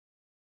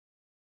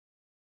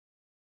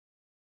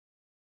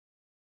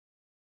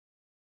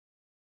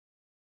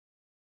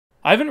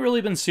I haven't really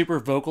been super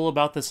vocal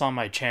about this on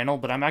my channel,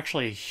 but I'm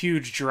actually a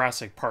huge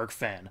Jurassic Park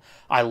fan.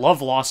 I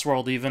love Lost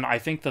World even. I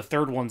think the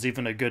third one's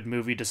even a good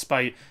movie,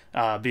 despite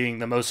being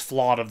the most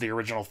flawed of the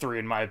original three,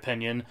 in my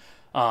opinion.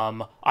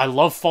 I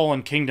love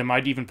Fallen Kingdom.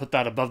 I'd even put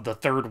that above the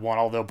third one,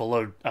 although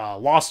below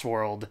Lost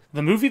World.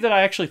 The movie that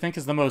I actually think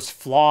is the most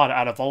flawed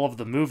out of all of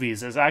the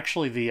movies is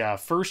actually the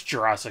first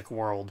Jurassic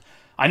World.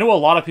 I know a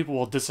lot of people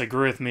will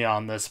disagree with me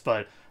on this,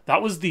 but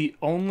that was the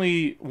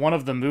only one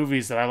of the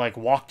movies that I,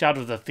 walked out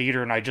of the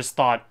theater and I just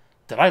thought,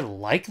 did I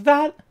like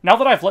that? Now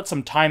that I've let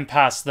some time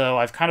pass, though,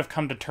 I've kind of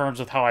come to terms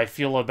with how I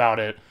feel about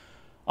it.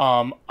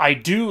 I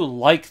do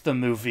like the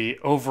movie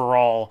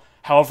overall.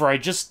 However,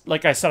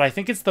 like I said, I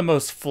think it's the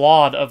most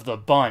flawed of the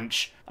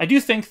bunch. I do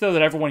think, though,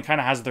 that everyone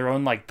kind of has their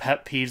own,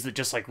 pet peeves that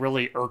just,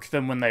 really irk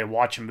them when they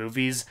watch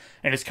movies,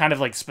 and it's kind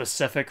of,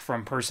 specific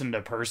from person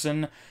to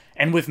person.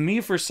 And with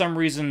me, for some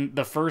reason,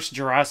 the first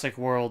Jurassic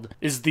World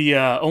is the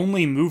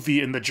only movie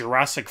in the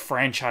Jurassic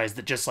franchise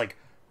that just,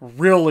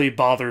 really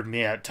bothered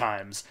me at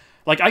times.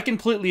 I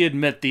completely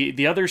admit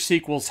the other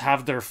sequels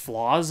have their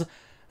flaws,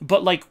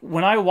 but,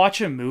 when I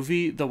watch a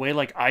movie, the way,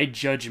 I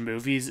judge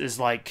movies is,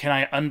 can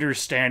I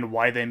understand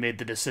why they made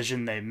the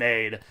decision they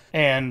made?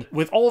 And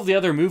with all of the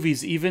other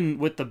movies, even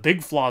with the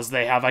big flaws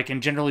they have, I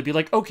can generally be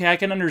okay, I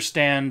can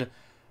understand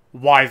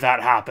why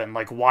that happened,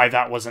 why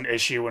that was an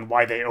issue and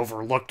why they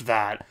overlooked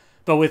that.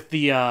 But with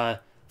the,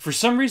 for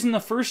some reason, the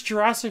first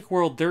Jurassic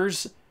World,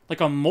 there's,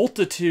 a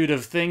multitude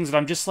of things that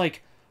I'm just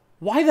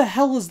why the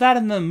hell is that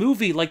in the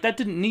movie? That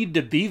didn't need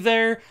to be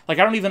there. I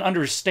don't even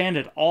understand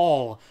it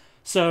all.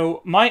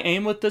 So, my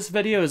aim with this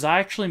video is I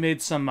actually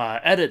made some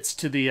edits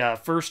to the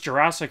first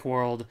Jurassic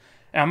World,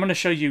 and I'm going to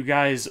show you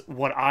guys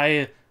what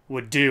I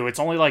would do. It's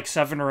only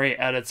 7 or 8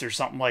 edits or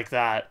something like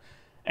that,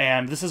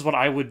 and this is what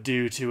I would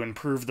do to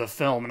improve the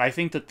film, and I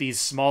think that these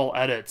small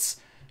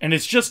edits, and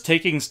it's just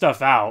taking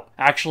stuff out,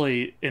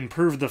 actually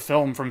improved the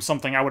film from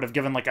something I would have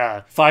given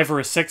a 5 or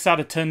a 6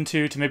 out of 10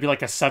 to maybe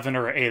a 7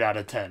 or 8 out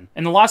of 10.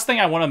 And the last thing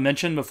I want to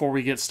mention before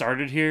we get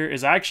started here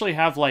is I actually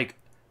have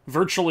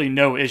virtually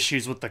no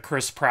issues with the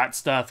Chris Pratt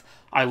stuff.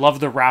 I love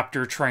the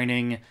Raptor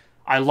training.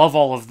 I love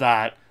all of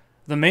that.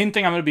 The main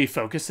thing I'm going to be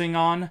focusing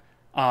on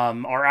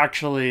are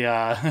actually,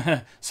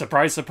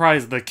 surprise,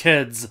 surprise, the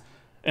kids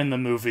in the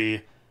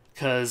movie.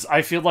 Because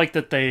I feel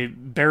that they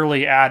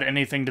barely add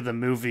anything to the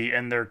movie,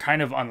 and they're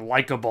kind of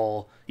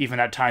unlikable, even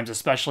at times,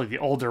 especially the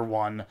older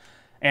one.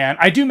 And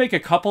I do make a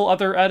couple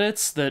other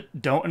edits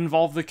that don't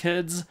involve the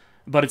kids,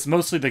 but it's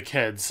mostly the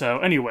kids. So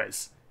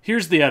anyways,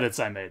 here's the edits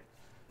I made.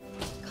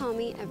 Call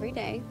me every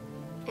day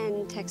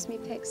and text me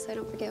pics so I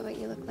don't forget what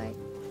you look like.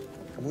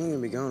 I'm only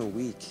gonna be gone a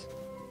week.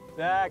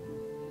 Zach,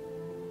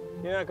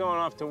 you're not going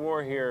off to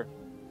war here.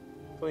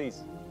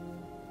 Please,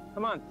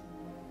 come on.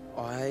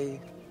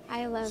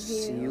 I love you.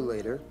 See you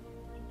later.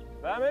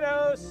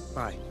 Vámonos.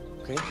 Bye,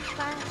 okay?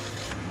 Bye.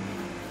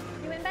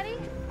 You in, Betty?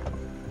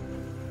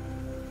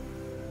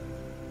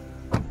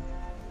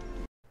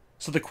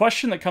 So the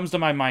question that comes to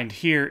my mind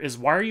here is,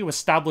 why are you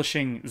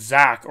establishing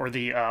Zach, or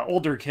the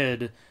older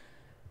kid,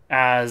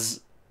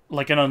 as an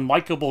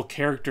unlikable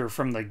character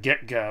from the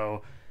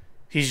get-go?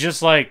 He's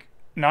just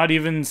not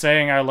even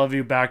saying I love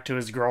you back to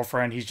his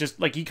girlfriend. He's just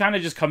he kind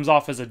of just comes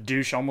off as a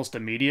douche almost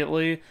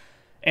immediately.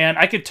 And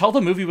I could tell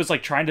the movie was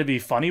trying to be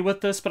funny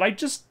with this, but I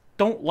just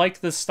don't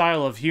like this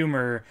style of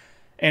humor.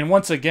 And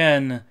once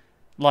again,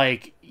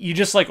 you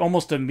just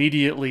almost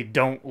immediately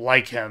don't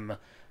like him.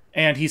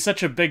 And he's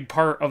such a big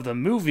part of the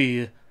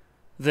movie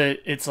that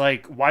it's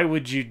why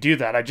would you do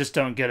that? I just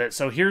don't get it.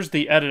 So here's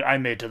the edit I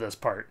made to this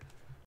part.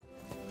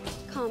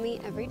 Call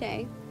me every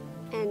day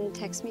and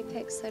text me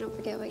pics so I don't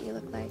forget what you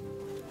look like.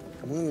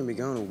 I'm only gonna be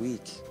gone a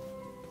week.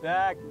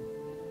 Zach,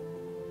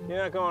 you're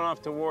not going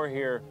off to war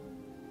here.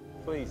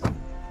 Please.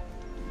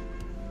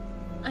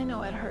 I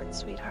know it hurts,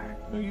 sweetheart.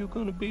 Are you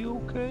gonna be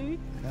okay?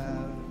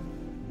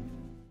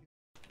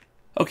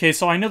 Okay,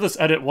 so I know this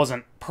edit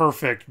wasn't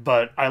perfect,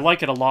 but I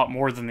like it a lot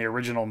more than the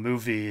original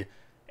movie,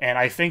 and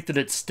I think that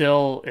it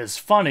still is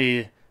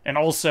funny, and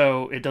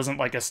also it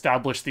doesn't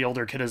establish the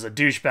older kid as a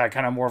douchebag,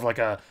 kind of more of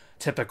a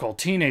typical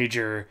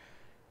teenager.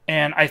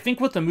 And I think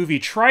what the movie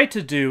tried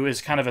to do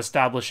is kind of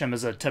establish him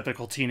as a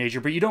typical teenager,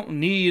 but you don't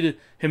need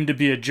him to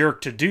be a jerk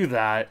to do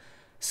that.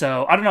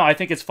 So, I don't know, I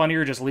think it's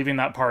funnier just leaving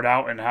that part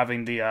out and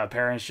having the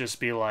parents just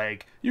be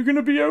you're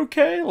gonna be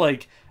okay?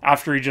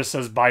 After he just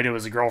says bye to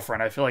his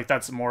girlfriend. I feel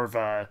that's more of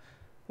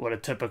what a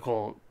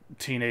typical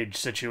teenage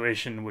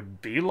situation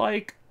would be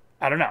like.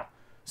 I don't know.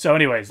 So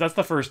anyways, that's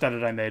the first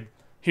edit I made.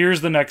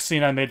 Here's the next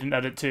scene I made an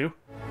edit to.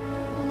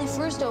 When they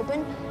first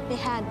opened, they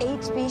had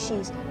 8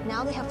 species.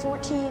 Now they have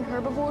 14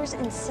 herbivores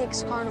and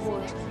 6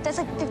 carnivores. That's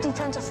 50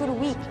 tons of food a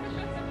week.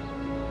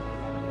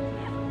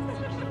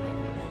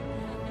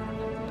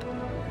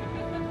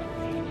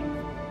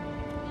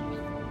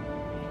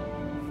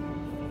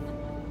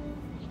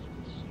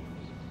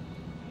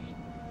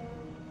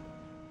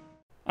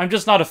 I'm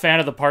just not a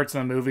fan of the parts in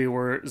the movie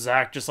where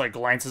Zach just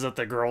glances at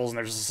the girls and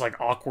there's this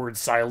awkward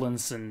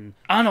silence, and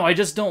I don't know, I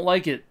just don't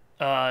like it.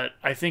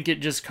 I think it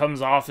just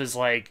comes off as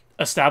a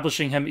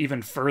establishing him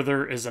even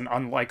further as an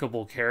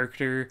unlikable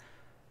character.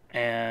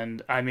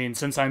 And, I mean,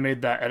 since I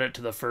made that edit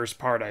to the first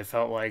part, I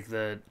felt like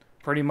that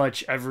pretty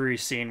much every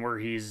scene where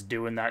he's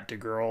doing that to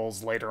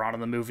girls later on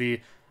in the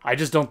movie, I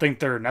just don't think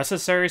they're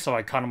necessary, so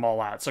I cut them all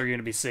out, so you're going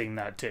to be seeing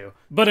that too.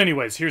 But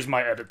anyways, here's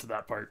my edit to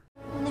that part.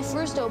 When they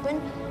first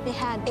opened, they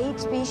had 8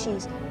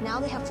 species.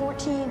 Now they have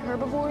 14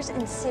 herbivores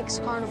and 6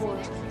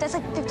 carnivores. That's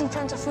like 50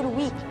 tons of food a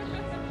week.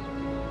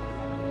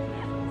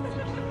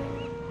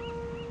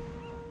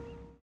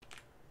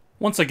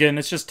 Once again,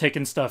 it's just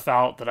taking stuff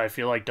out that I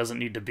feel like doesn't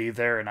need to be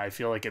there, and I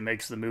feel like it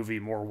makes the movie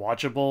more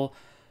watchable.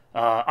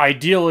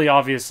 Ideally,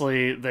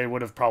 obviously, they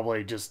would have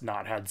probably just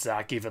not had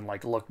Zach even,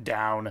 like, look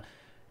down,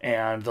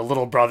 and the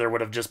little brother would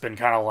have just been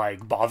kind of,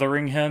 like,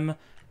 bothering him,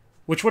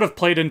 which would have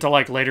played into,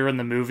 like, later in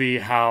the movie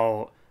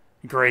how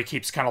Gray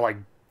keeps kind of, like,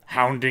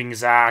 hounding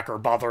Zach or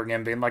bothering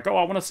him, being like, oh,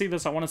 I want to see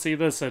this, I want to see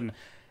this, and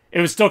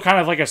it was still kind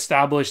of, like,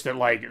 established that,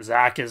 like,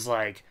 Zach is,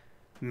 like,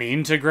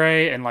 mean to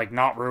Gray and, like,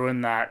 not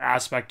ruin that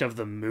aspect of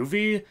the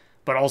movie,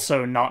 but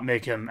also not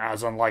make him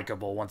as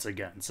unlikable once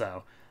again.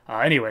 So,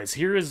 anyways,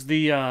 here is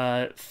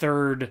the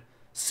third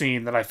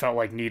scene that I felt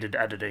like needed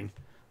editing.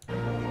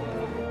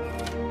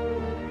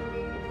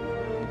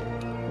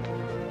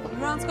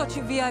 Ron's got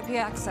you VIP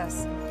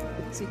access,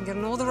 so you can get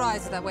on all the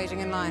rides without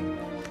waiting in line.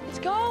 Let's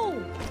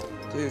go!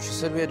 Dude, she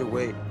said we had to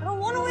wait. I don't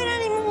want to wait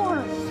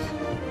anymore!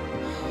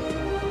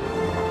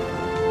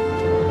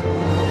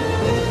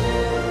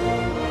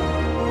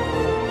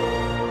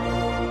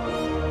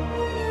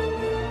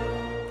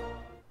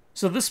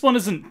 So this one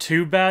isn't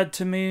too bad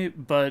to me,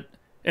 but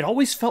it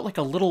always felt like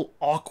a little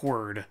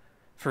awkward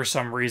for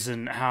some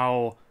reason,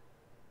 how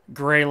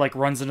Gray, like,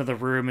 runs into the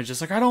room and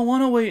just like, I don't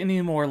want to wait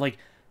anymore. Like,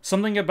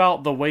 something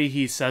about the way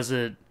he says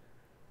it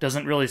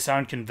doesn't really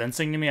sound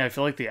convincing to me. I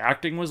feel like the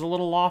acting was a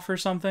little off or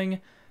something.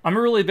 I'm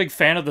a really big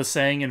fan of the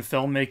saying in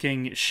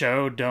filmmaking,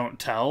 show, don't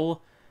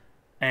tell.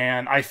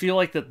 And I feel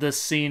like that this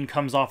scene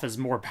comes off as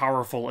more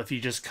powerful if you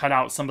just cut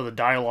out some of the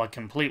dialogue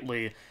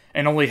completely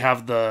and only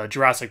have the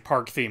Jurassic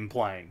Park theme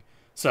playing.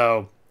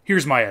 So,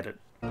 here's my edit.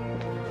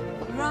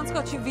 Ron's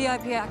got you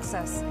VIP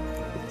access,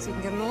 so you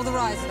can get on all the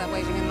rides without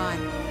waiting in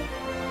line.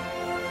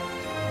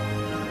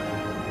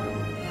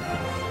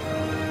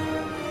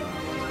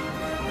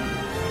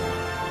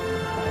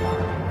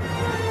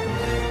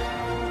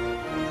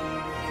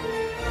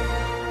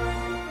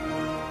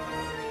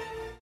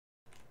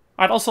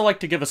 I'd also like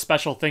to give a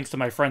special thanks to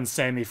my friend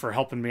Sammy for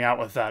helping me out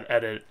with that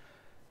edit.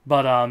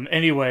 But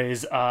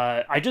anyways,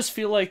 I just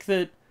feel like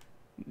that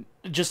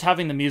just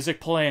having the music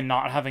play and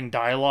not having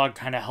dialogue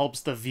kind of helps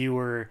the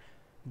viewer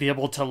be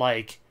able to,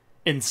 like,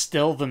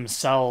 instill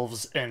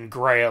themselves in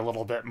Gray a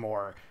little bit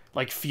more.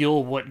 Like,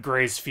 feel what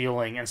Gray's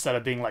feeling instead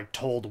of being, like,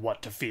 told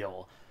what to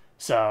feel.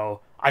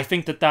 So, I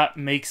think that that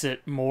makes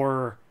it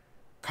more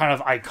kind of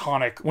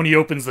iconic when he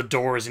opens the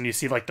doors and you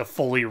see, like, the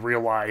fully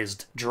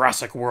realized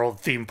Jurassic World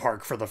theme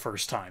park for the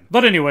first time.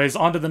 But anyways,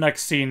 on to the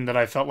next scene that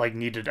I felt like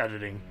needed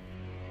editing.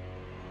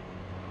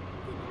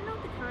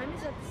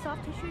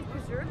 Soft tissue is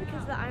preserved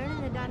because the iron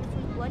in the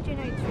dinosaur's blood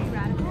generates free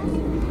radicals.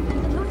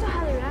 And those are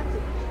highly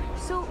reactive.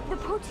 So the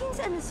proteins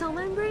and the cell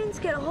membranes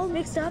get all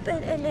mixed up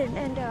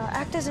and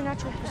act as a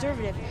natural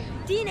preservative.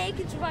 DNA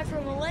can survive for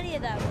millennia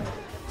that way.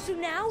 So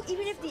now,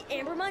 even if the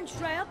amber mines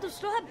dry up, they'll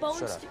still have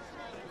bones.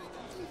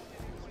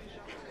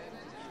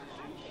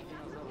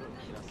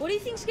 What do you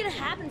think's gonna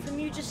happen from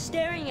you just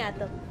staring at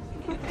them?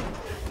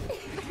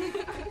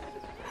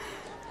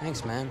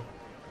 Thanks, man.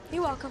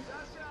 You're welcome.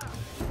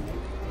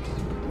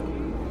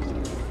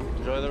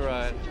 Enjoy the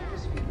ride.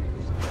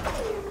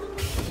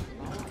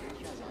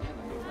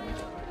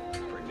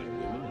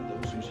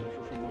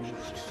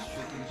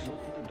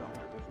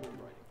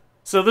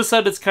 So this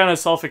edit's kind of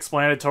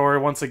self-explanatory.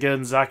 Once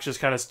again, Zach's just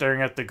kind of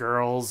staring at the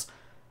girls,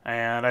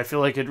 and I feel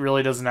like it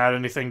really doesn't add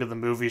anything to the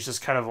movie. It's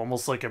just kind of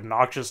almost like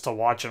obnoxious to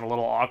watch and a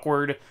little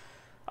awkward.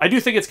 I do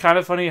think it's kind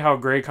of funny how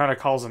Gray kind of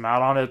calls him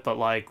out on it, but,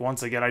 like,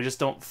 once again, I just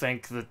don't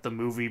think that the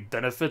movie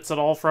benefits at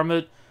all from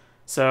it.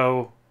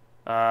 So,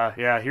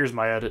 yeah, here's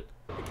my edit.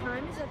 The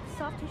time is that the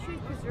soft tissue is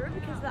preserved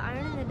because the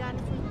iron in the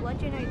dinosaur's blood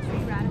generates free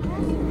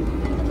radicals.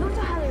 And those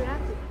are highly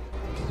reactive.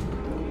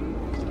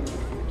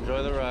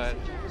 Enjoy the ride.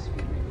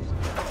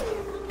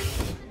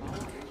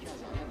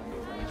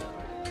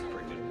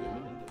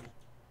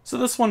 So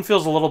this one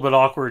feels a little bit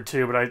awkward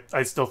too, but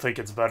I still think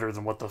it's better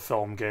than what the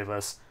film gave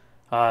us.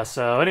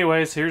 So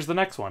anyways, here's the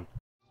next one.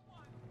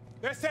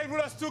 They stayed with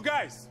us 2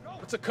 guys.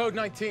 What's a code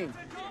 19?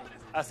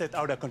 Asset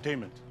out of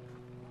containment.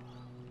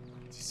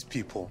 These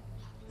people,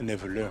 they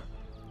never learn.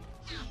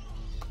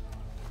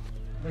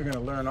 They're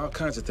gonna learn all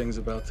kinds of things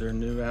about their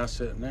new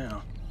asset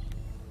now.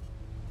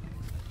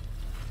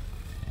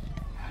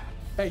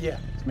 Hey, yeah,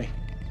 it's me.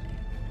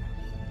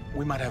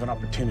 We might have an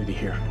opportunity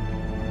here.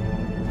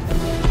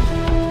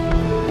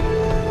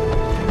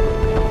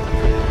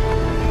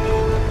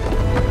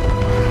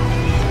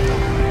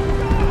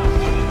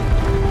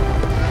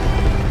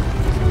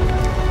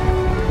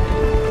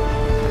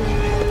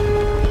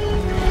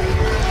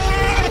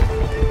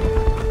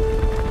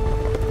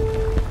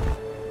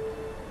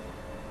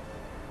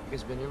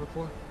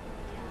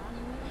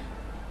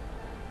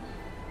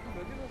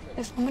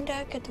 If mom and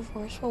dad get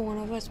divorced, will one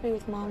of us be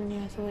with mom and the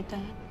other with dad?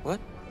 What?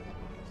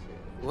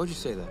 Why'd you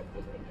say that?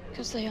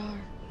 Because they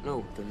are.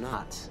 No, they're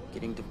not.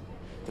 They're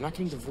not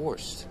getting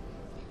divorced.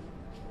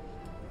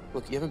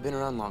 Look, you haven't been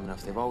around long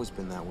enough. They've always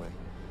been that way.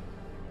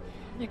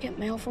 I get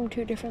mail from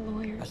 2 different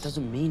lawyers. That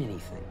doesn't mean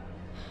anything.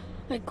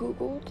 I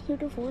Googled the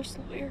divorce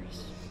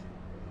lawyers.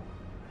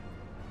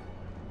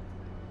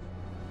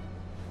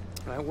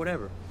 All right,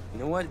 whatever. You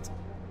know what? It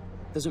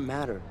doesn't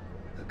matter,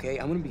 okay?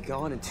 I'm gonna be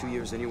gone in 2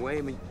 years anyway.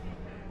 I mean,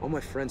 all my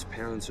friends'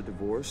 parents are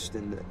divorced,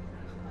 and...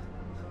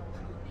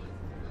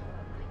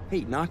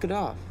 Hey, knock it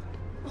off.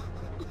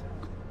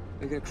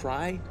 Are you gonna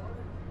cry?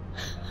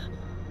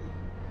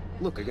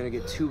 Look, you're gonna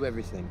get 2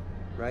 everything,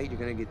 right? You're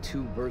gonna get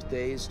 2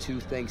 birthdays, 2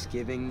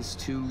 Thanksgivings,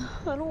 2...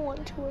 I don't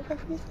want 2 of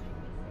everything.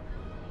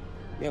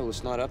 Yeah, well,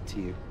 it's not up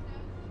to you.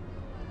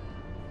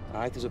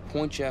 All right, there's a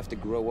point you have to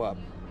grow up.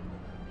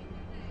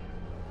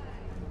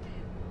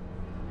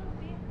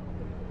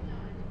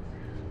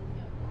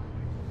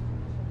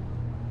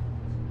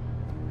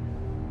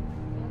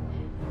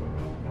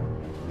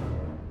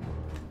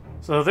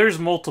 So there's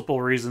multiple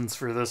reasons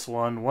for this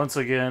one. Once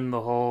again,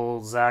 the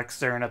whole Zach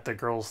staring at the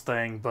girls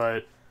thing,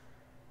 but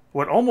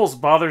what almost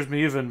bothers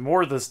me even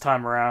more this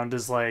time around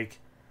is, like,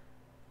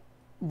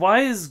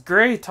 why is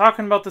Gray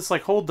talking about this,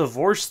 like, whole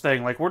divorce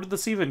thing? Like, where did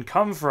this even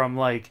come from?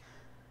 Like,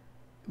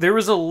 there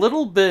was a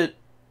little bit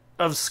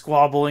of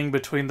squabbling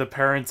between the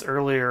parents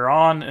earlier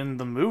on in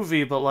the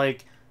movie, but,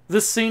 like,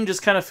 this scene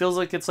just kind of feels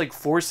like it's, like,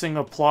 forcing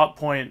a plot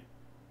point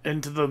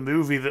into the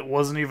movie that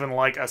wasn't even,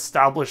 like,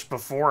 established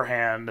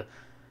beforehand.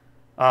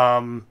 I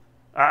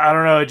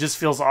don't know, it just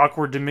feels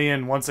awkward to me,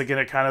 and once again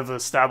it kind of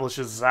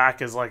establishes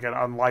Zach as like an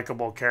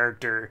unlikable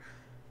character.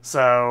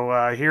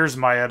 So here's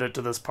my edit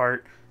to this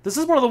part. This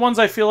is one of the ones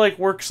I feel like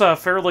works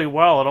fairly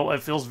well.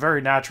 It feels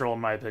very natural in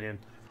my opinion.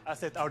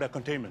 Asset out of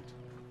containment.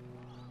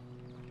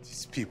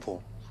 These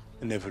people,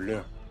 they never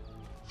learn.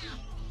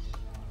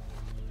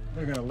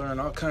 They're gonna learn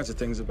all kinds of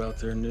things about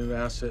their new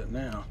asset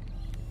now.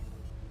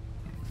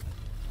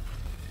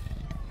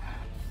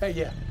 Hey,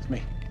 yeah, it's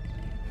me.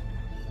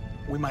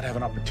 We might have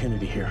an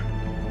opportunity here.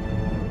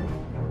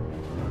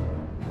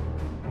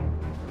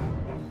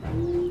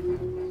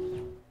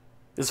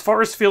 As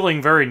far as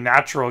feeling very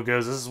natural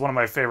goes, this is one of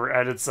my favorite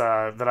edits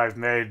that I've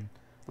made,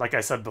 like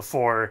I said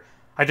before.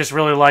 I just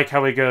really like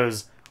how he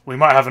goes, we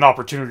might have an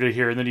opportunity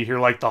here, and then you hear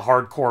like the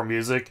hardcore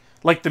music.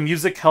 Like the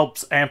music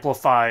helps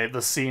amplify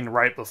the scene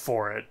right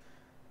before it.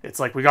 It's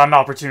like, we got an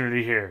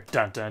opportunity here.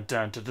 Dun dun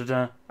dun dun dun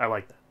dun. I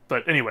like that.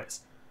 But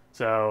anyways,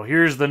 so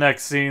here's the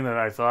next scene that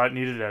I thought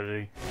needed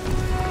editing.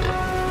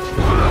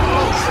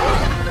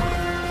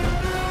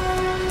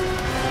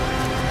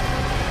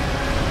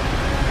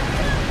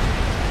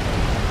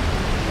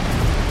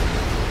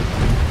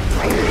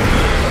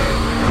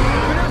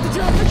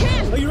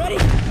 Are you ready?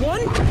 1,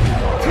 2.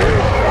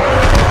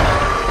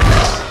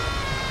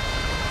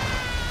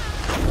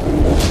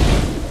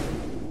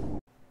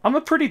 I'm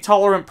a pretty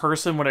tolerant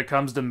person when it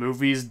comes to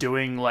movies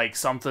doing like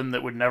something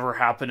that would never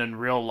happen in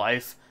real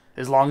life,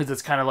 as long as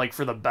it's kind of like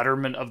for the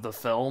betterment of the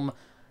film.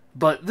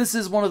 But this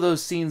is one of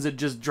those scenes that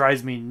just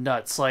drives me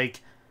nuts.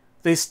 Like,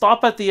 they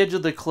stop at the edge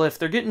of the cliff,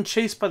 they're getting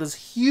chased by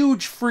this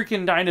huge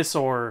freaking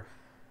dinosaur.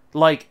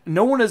 Like,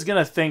 no one is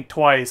gonna think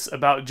twice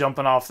about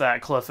jumping off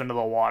that cliff into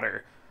the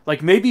water.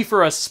 Like, maybe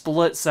for a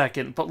split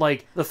second, but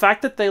like, the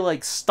fact that they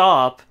like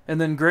stop, and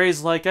then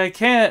Gray's like, I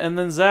can't, and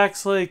then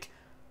Zach's like,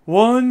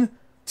 1,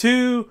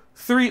 2,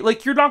 3,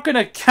 like, you're not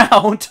gonna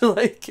count.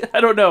 Like, I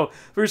don't know,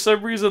 for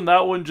some reason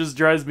that one just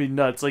drives me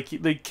nuts. Like,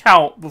 they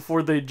count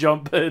before they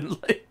jump in.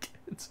 Like,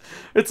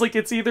 it's like,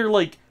 it's either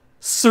like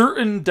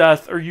certain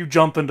death or you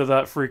jump into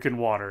that freaking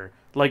water.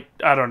 Like,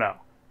 I don't know,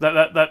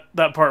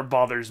 that part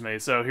bothers me.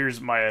 So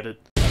here's my edit.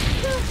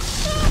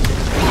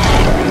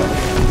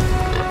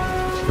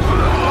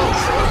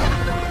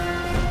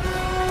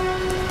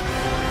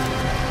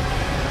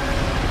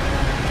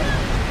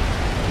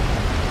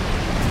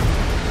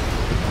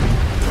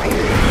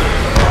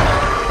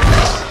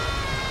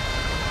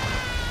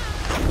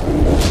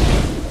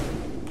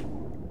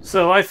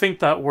 So I think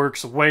that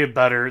works way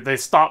better. They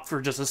stop for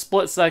just a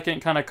split second,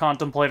 kind of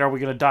contemplate, are we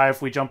going to die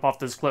if we jump off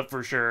this cliff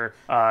for sure?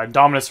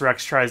 Indominus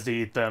Rex tries to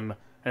eat them,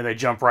 and they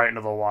jump right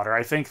into the water.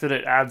 I think that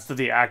it adds to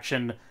the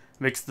action,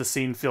 makes the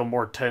scene feel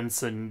more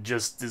tense, and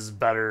just is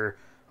better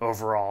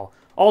overall.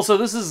 Also,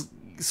 this is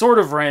sort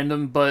of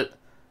random, but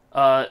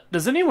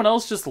does anyone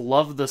else just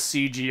love the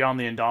CG on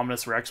the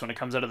Indominus Rex when it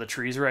comes out of the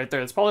trees right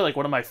there? It's probably like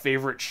one of my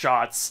favorite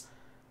shots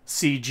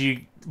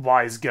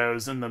CG-wise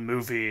goes in the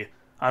movie.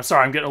 I'm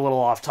sorry, I'm getting a little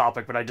off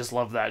topic, but I just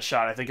love that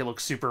shot. I think it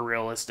looks super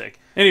realistic.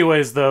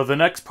 Anyways, though, the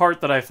next part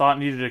that I thought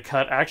needed a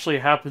cut actually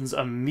happens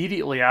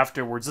immediately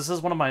afterwards. This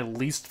is one of my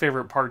least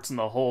favorite parts in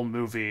the whole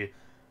movie.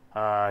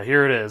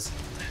 Here it is.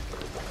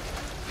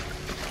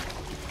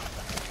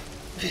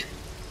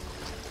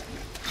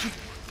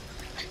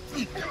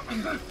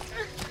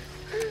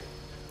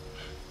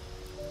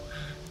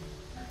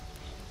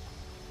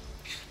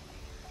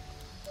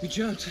 We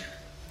jumped.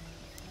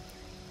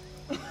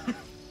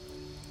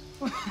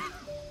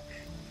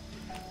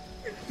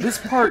 This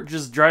part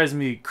just drives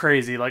me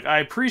crazy. Like, I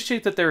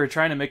appreciate that they were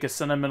trying to make a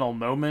sentimental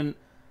moment,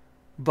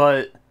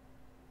 but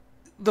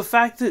the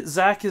fact that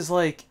Zach is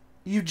like,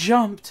 you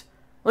jumped,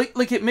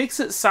 like it makes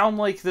it sound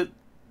like that,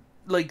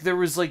 like there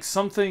was like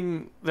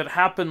something that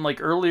happened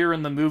like earlier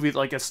in the movie that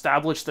like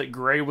established that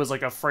Gray was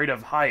like afraid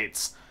of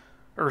heights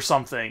or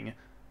something.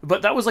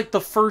 But that was like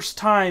the first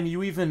time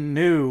you even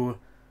knew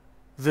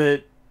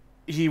that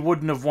he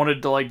wouldn't have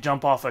wanted to like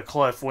jump off a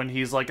cliff when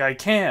he's like, I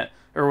can't,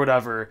 or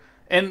whatever.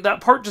 And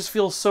that part just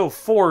feels so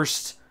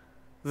forced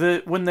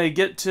that when they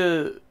get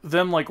to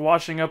them like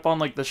washing up on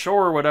like the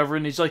shore or whatever,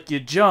 and he's like, you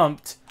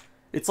jumped,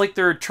 it's like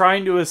they're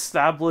trying to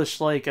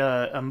establish like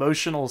a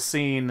emotional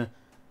scene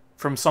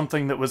from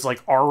something that was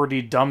like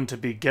already dumb to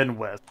begin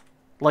with.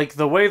 Like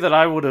the way that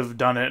I would have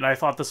done it, and I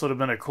thought this would have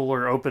been a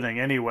cooler opening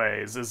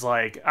anyways, is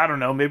like, I don't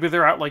know, maybe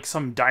they're at like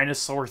some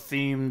dinosaur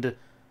themed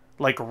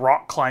like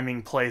rock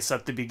climbing place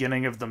at the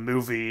beginning of the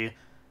movie,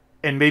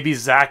 and maybe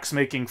Zach's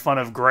making fun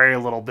of Gray a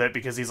little bit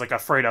because he's like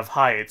afraid of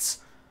heights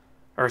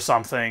or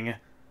something,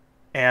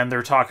 and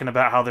they're talking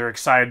about how they're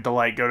excited to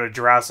like go to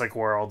Jurassic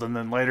World, and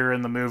then later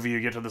in the movie you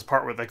get to this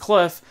part with the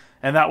cliff,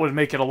 and that would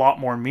make it a lot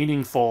more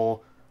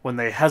meaningful when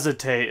they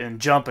hesitate and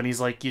jump, and he's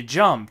like, you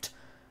jumped.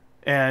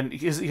 And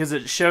because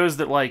it shows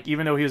that, like,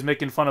 even though he was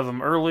making fun of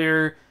him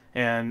earlier,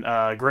 and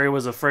Gray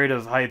was afraid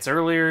of heights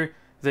earlier,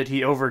 that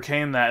he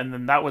overcame that, and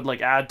then that would, like,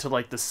 add to,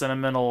 like, the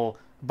sentimental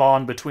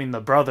bond between the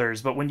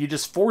brothers. But when you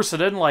just force it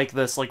in like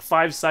this, like,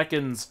 5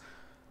 seconds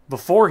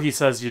before he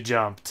says you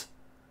jumped,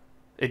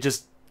 it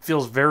just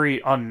feels very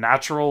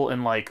unnatural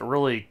and, like,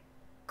 really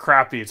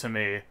crappy to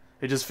me.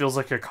 It just feels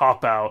like a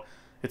cop-out.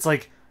 It's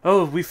like,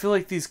 oh, we feel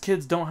like these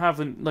kids don't have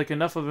like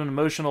enough of an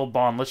emotional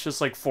bond. Let's just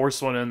like force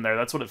one in there.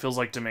 That's what it feels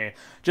like to me.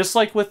 Just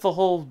like with the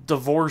whole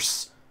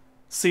divorce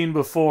scene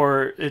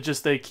before, it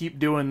just, they keep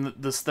doing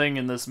this thing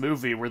in this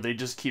movie where they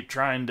just keep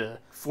trying to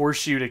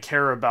force you to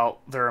care about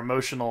their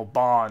emotional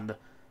bond.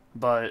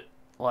 But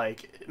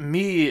like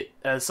me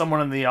as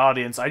someone in the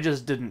audience, I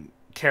just didn't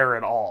care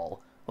at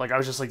all. Like I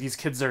was just like, these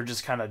kids are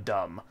just kind of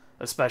dumb,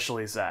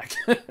 especially Zach.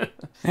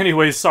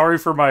 Anyways, sorry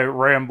for my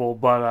ramble,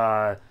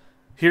 but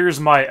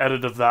here's my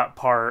edit of that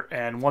part,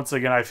 and once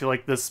again, I feel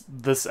like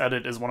this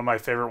edit is one of my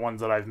favorite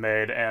ones that I've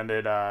made, and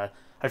it, I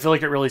feel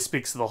like it really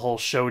speaks to the whole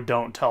show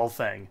don't tell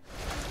thing.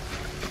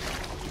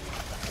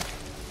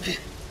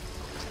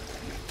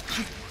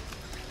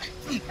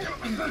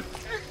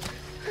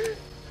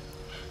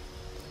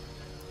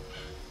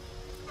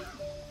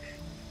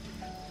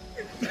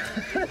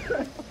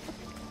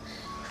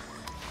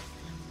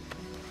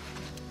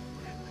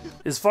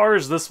 As far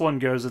as this one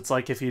goes, it's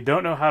like if you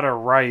don't know how to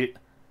write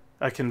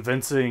a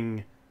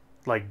convincing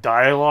like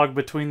dialogue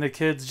between the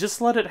kids,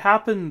 just let it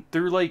happen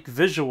through like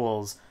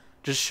visuals.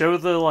 Just show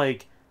the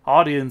like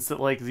audience that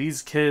like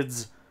these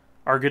kids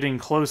are getting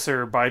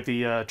closer by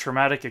the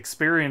traumatic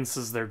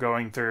experiences they're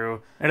going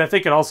through. And I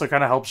think it also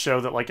kind of helps show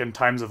that like in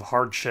times of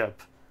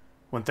hardship,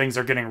 when things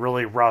are getting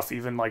really rough,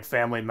 even like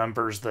family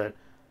members that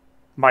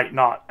might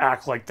not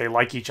act like they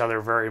like each other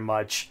very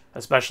much,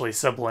 especially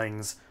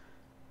siblings,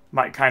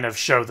 might kind of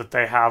show that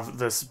they have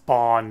this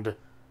bond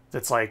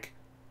that's like,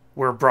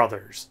 we're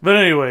brothers. But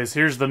anyways,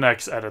 here's the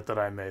next edit that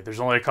I made.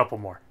 There's only a couple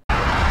more.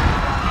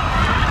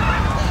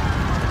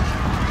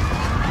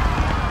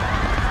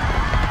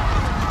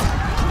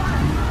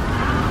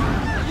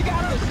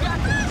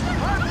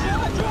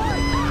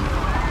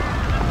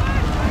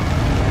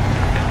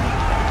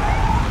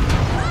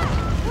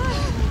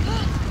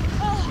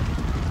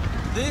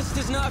 This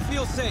does not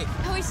feel safe.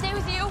 Can we stay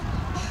with you?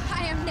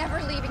 I am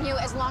never leaving you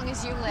as long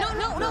as you live.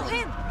 No,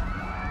 him.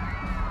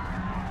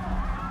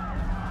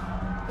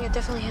 Yeah,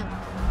 definitely him.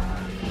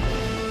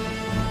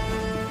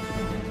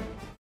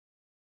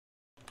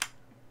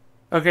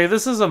 Okay,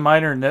 this is a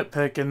minor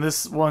nitpick, and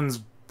this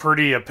one's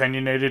pretty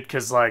opinionated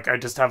because, like, I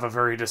just have a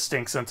very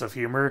distinct sense of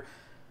humor.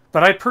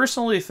 But I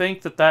personally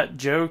think that that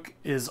joke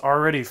is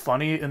already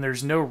funny, and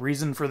there's no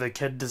reason for the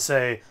kid to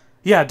say,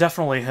 yeah,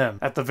 definitely him,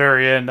 at the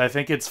very end. I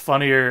think it's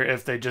funnier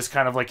if they just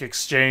kind of, like,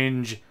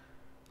 exchange,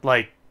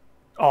 like,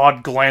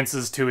 odd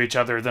glances to each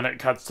other, then it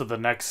cuts to the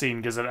next scene,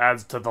 because it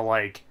adds to the,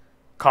 like,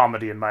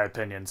 comedy, in my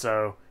opinion.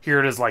 So here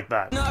it is like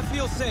that. Not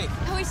feel safe.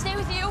 Can we stay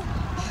with you?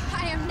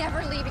 I am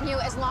never leaving you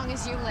as long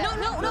as you live.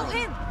 No,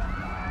 him.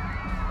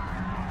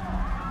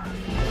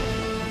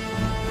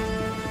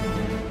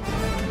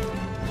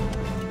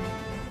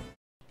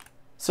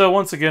 So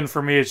once again,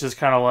 for me, it's just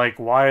kind of like,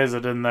 why is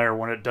it in there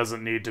when it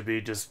doesn't need to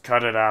be? Just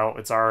cut it out.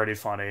 It's already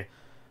funny.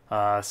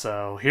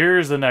 So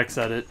here's the next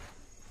edit.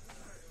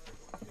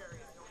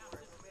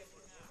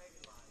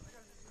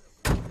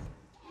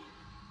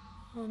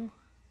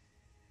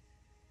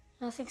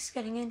 Nothing's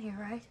getting in here,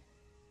 right?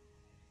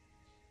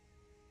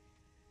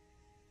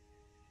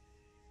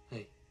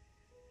 Hey.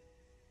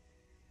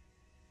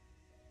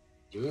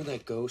 You remember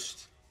that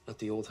ghost at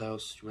the old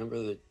house? You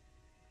remember the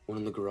one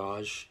in the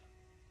garage?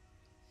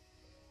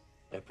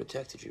 I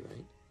protected you,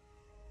 right?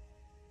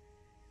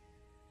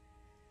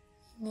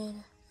 You made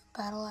a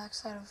battle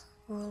axe out of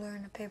a ruler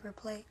and a paper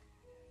plate.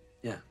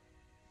 Yeah.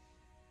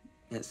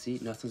 Yeah, see,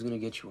 nothing's gonna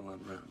get you while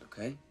I'm around,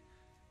 okay?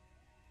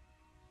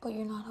 But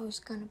you're not always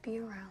gonna be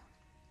around.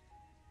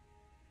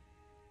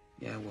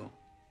 Yeah, well.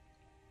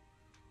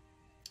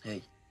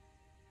 Hey.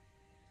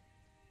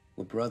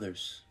 We're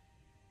brothers,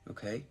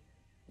 okay?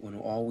 We'll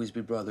always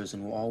be brothers,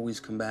 and we'll always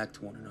come back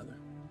to one another.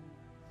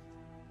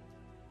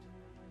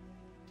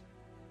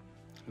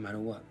 No matter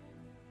what.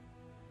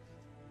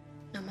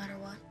 No matter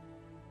what.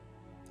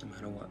 No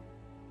matter what.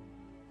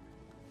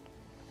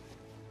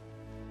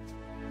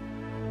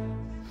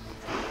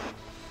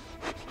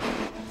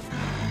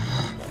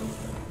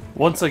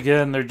 Once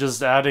again, they're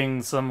just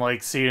adding some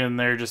like scene in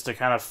there just to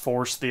kind of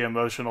force the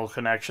emotional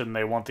connection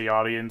they want the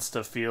audience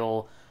to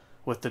feel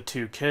with the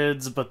two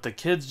kids, but the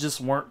kids just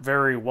weren't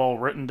very well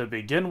written to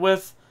begin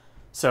with.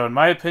 So in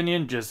my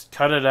opinion, just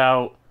cut it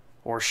out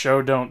or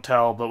show don't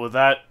tell, but with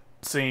that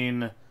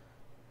scene,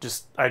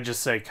 I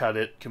just say cut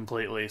it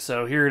completely.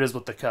 So here it is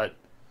with the cut.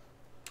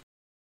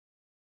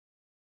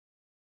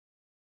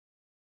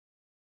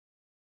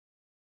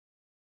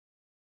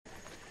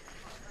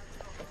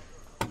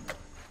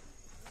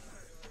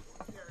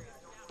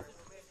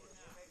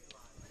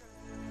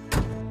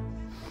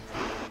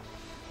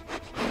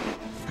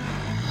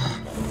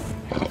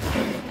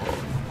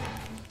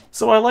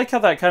 So I like how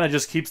that kind of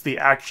just keeps the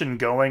action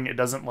going. It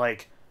doesn't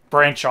like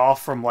branch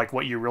off from like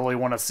what you really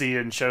want to see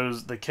and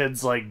shows the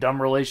kids like dumb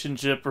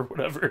relationship or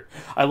whatever.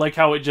 I like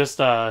how it just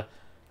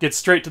gets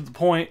straight to the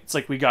point. It's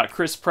like we got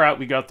Chris Pratt,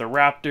 we got the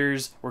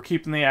Raptors, we're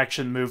keeping the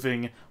action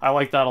moving. I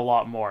like that a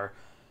lot more.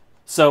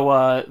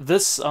 So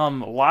this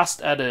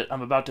last edit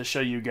I'm about to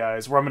show you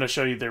guys, where I'm going to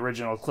show you the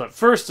original clip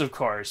first, of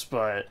course,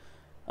 but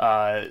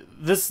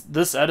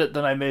this edit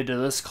that I made to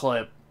this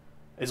clip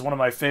is one of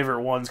my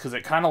favorite ones because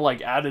it kind of like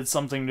added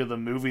something to the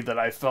movie that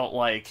I felt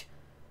like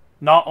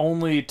not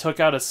only took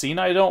out a scene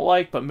I don't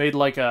like, but made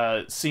like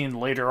a scene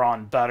later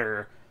on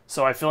better.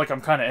 So I feel like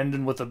I'm kind of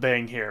ending with a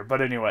bang here.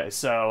 But anyway,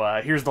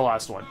 so here's the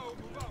last one.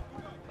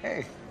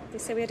 Hey. They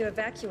say we had to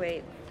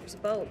evacuate. There's a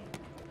boat.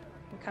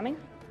 You coming?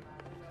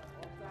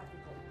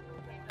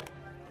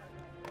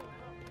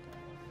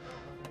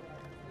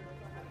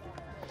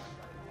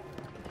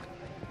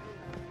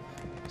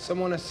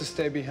 Someone has to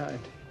stay behind.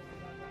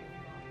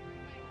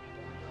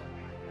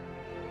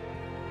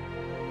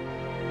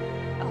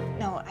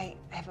 No, I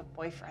have a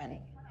boyfriend.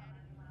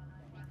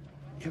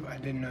 Yeah, but I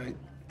didn't know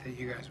that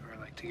you guys were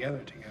like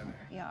together.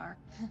 We are.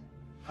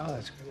 Oh,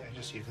 that's good.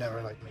 You've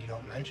never like you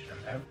don't mention him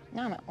ever.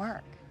 No, I'm at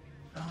work.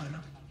 Oh, I know.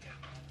 Yeah.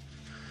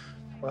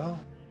 Well.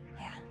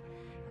 Yeah.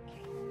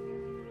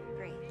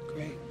 Okay.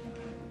 Great.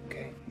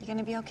 Okay. You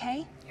gonna be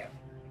okay? Yeah.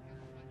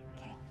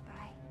 Okay.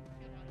 Bye.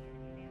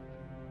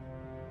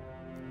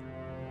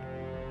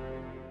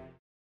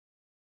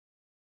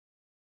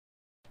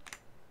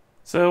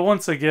 So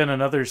once again,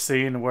 another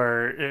scene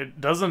where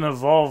it doesn't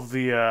involve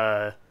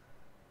the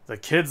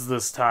kids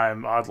this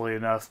time, oddly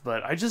enough,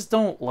 but I just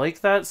don't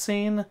like that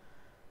scene.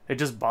 It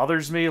just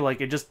bothers me,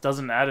 like, it just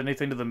doesn't add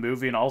anything to the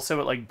movie, and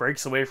also it, like,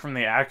 breaks away from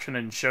the action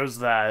and shows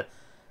that,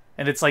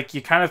 and it's like,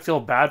 you kind of feel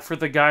bad for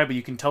the guy, but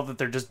you can tell that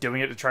they're just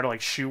doing it to try to, like,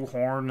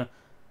 shoehorn,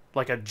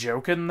 like, a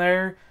joke in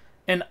there,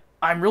 and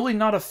I'm really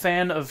not a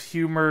fan of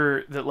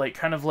humor that, like,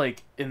 kind of,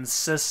 like,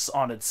 insists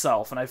on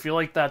itself, and I feel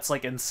like that's,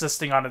 like,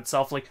 insisting on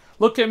itself, like,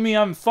 look at me,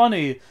 I'm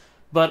funny,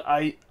 but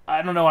I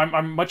don't know,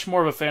 I'm much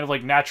more of a fan of,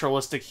 like,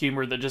 naturalistic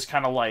humor that just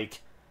kind of,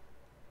 like,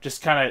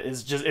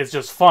 it's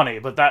just funny,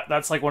 but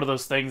that's, like, one of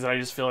those things that I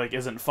just feel like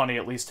isn't funny,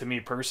 at least to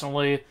me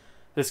personally.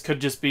 This could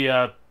just be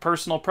a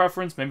personal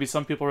preference, maybe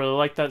some people really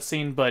like that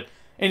scene, but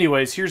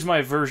anyways, here's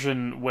my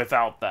version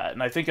without that,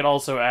 and I think it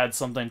also adds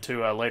something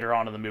to later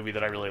on in the movie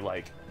that I really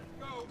like.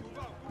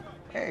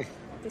 Hey.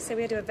 They say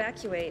we had to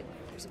evacuate.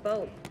 There's a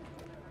boat.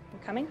 You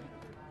coming?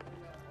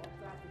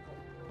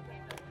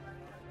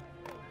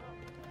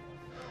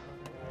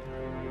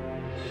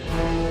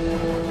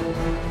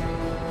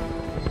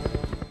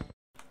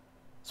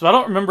 So I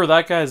don't remember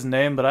that guy's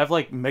name, but I have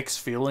like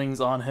mixed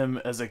feelings on him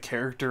as a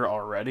character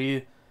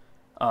already.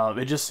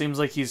 It just seems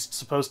like he's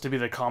supposed to be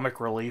the comic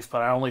relief,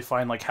 but I only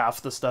find like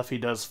half the stuff he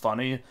does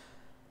funny.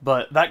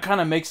 But that kind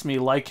of makes me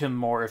like him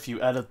more if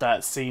you edit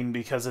that scene,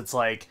 because it's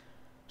like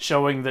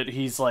showing that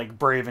he's like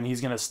brave and he's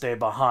gonna stay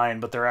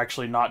behind, but they're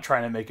actually not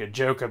trying to make a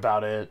joke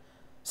about it.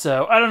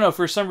 So I don't know,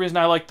 for some reason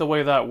I like the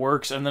way that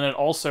works, and then it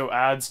also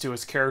adds to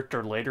his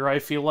character later, I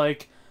feel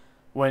like,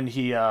 when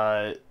he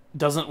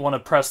doesn't want to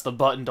press the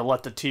button to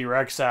let the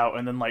T-Rex out,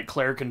 and then like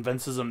Claire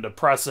convinces him to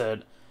press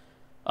it,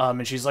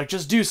 and she's like,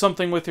 just do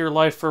something with your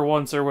life for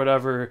once or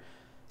whatever.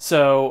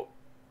 So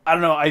I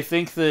don't know, I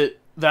think that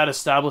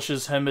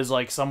establishes him as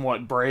like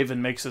somewhat brave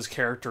and makes his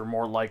character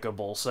more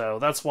likable, so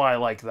that's why I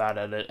like that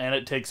edit, and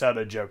it takes out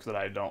a joke that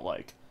I don't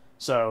like.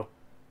 So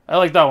I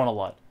like that one a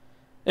lot.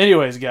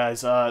 Anyways,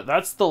 guys,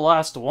 that's the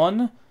last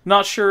one.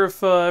 Not sure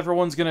if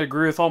everyone's gonna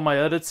agree with all my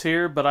edits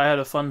here, but I had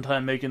a fun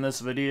time making this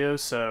video,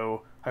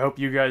 so I hope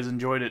you guys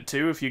enjoyed it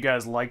too. If you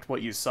guys liked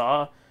what you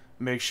saw,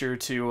 make sure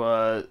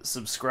to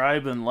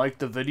subscribe and like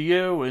the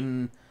video,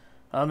 and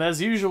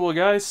as usual,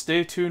 guys,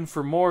 stay tuned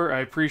for more. I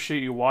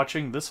appreciate you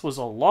watching. This was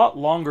a lot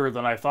longer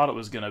than I thought it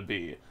was gonna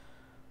be.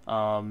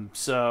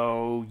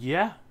 So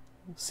yeah,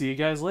 see you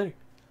guys later.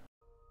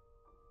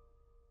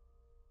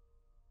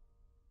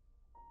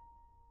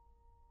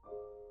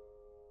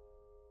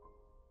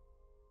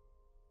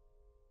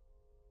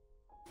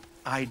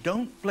 I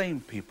don't blame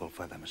people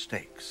for their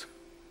mistakes,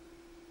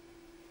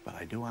 but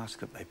I do ask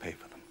that they pay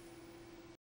for them.